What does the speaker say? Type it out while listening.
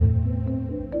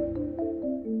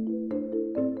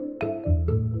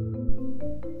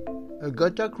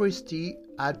Agatha Christie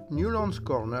at Newlands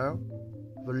Corner,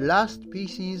 the last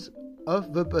pieces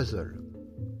of the puzzle.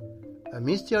 A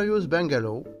mysterious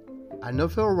bungalow, an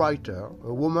author writer,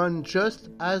 a woman just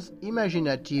as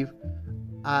imaginative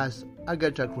as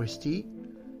Agatha Christie.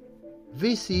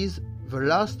 This is the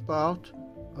last part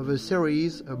of a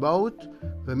series about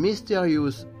the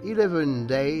mysterious 11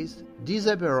 days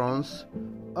disappearance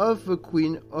of the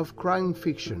queen of crime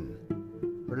fiction.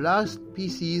 The last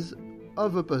pieces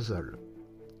of the puzzle.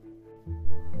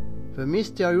 The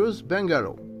mysterious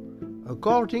bungalow.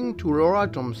 According to Laura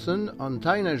Thompson and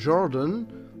Tina Jordan,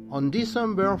 on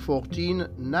December 14,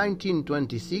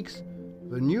 1926,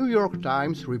 the New York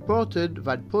Times reported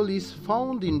that police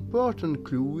found important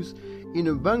clues in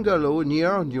a bungalow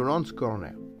near Newlands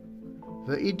Corner.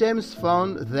 The items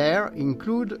found there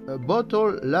include a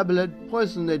bottle labeled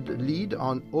poisoned lead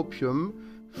and opium,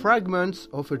 fragments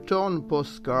of a torn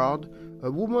postcard, a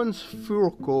woman's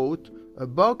fur coat, a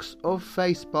box of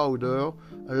face powder,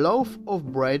 a loaf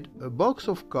of bread, a box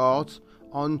of cards,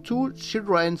 and 2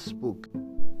 children's books.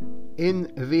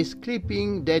 In this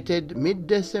clipping dated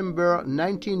mid-December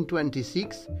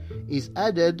 1926 is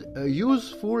added a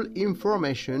useful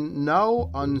information now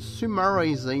on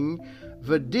summarizing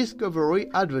the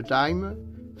discovery at the time.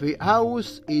 The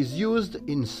house is used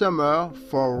in summer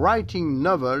for writing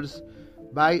novels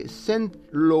by St.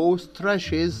 Lo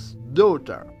Strachey's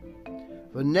daughter.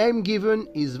 The name given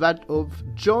is that of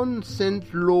John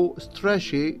St. Lo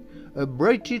Strachey, a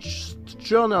British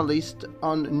journalist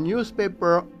and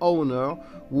newspaper owner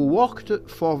who worked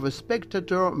for the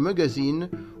Spectator magazine,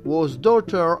 whose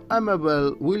daughter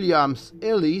Amabel Williams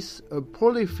Ellis, a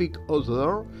prolific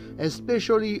author,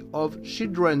 especially of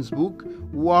children's books,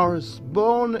 was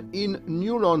born in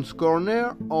Newlands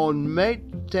Corner on May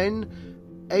 10,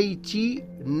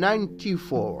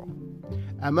 1894.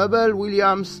 Amabel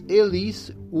Williams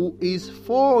Ellis, who is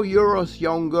 4 years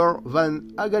younger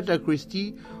than Agatha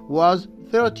Christie, was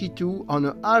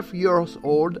 32.5 years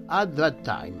old at that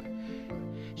time.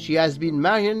 She has been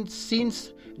married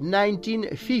since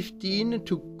 1915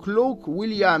 to Clark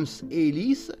Williams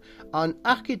Ellis, an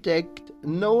architect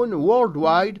known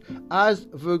worldwide as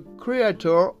the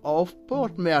creator of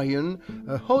Portmeirion,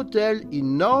 a hotel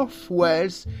in North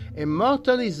Wales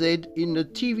immortalized in the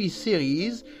TV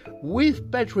series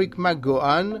with Patrick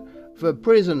McGowan, The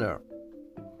Prisoner.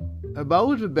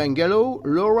 About the bungalow,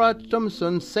 Laura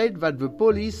Thompson said that the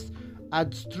police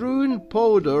had strewn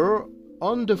powder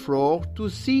on the floor to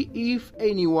see if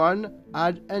anyone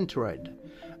had entered,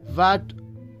 that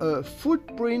a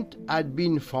footprint had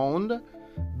been found,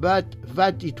 but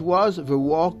that it was the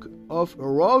work of a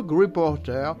rogue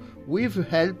reporter with the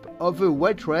help of a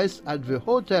waitress at the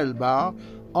hotel bar,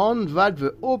 and that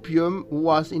the opium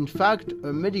was in fact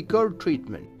a medical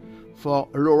treatment. For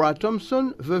Laura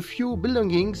Thompson, the few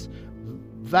belongings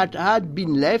that had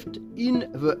been left in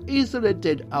the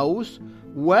isolated house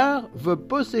were the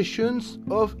possessions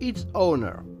of its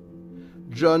owner.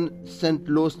 John St.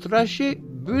 Lo Strachey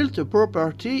built a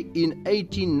property in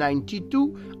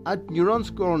 1892 at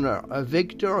Newlands Corner, a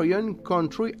Victorian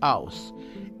country house.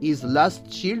 His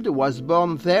last child was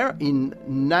born there in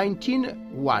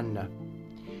 1901.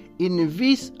 In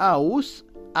this house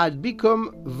had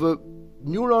become the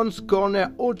Newlands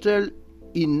Corner Hotel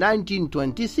in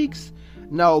 1926,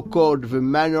 now called the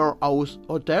Manor House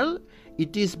Hotel.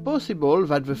 It is possible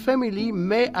that the family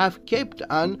may have kept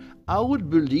an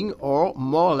outbuilding, or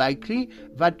more likely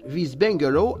that this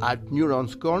bungalow at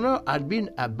Newlands Corner had been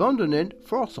abandoned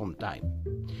for some time.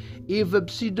 If the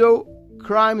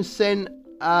pseudo-crime scene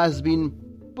has been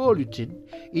polluted,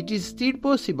 it is still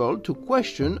possible to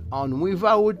question, and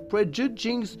without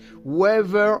prejudging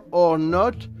whether or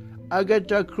not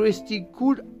Agatha Christie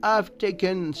could have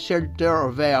taken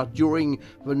shelter there during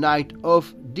the night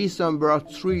of December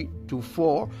 3 to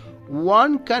 4,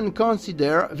 one can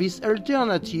consider this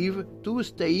alternative to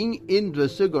staying in the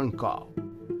second car.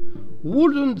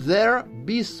 Wouldn't there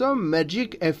be some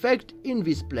magic effect in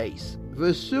this place?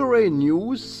 The Surrey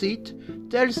News site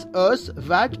tells us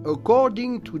that,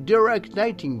 according to Derek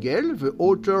Nightingale, the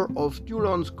author of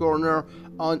Newlands Corner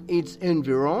and its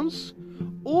environs,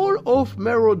 all of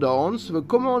Merrow Downs, the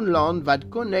common land that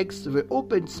connects the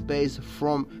open space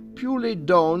from Pewley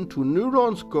Down to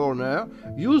Newlands Corner,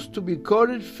 used to be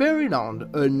called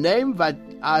Fairyland, a name that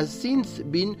has since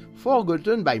been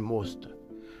forgotten by most.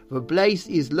 The place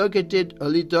is located a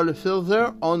little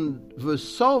further on the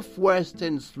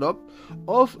southwestern slope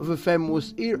of the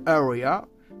famous hill area,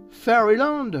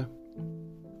 Fairyland.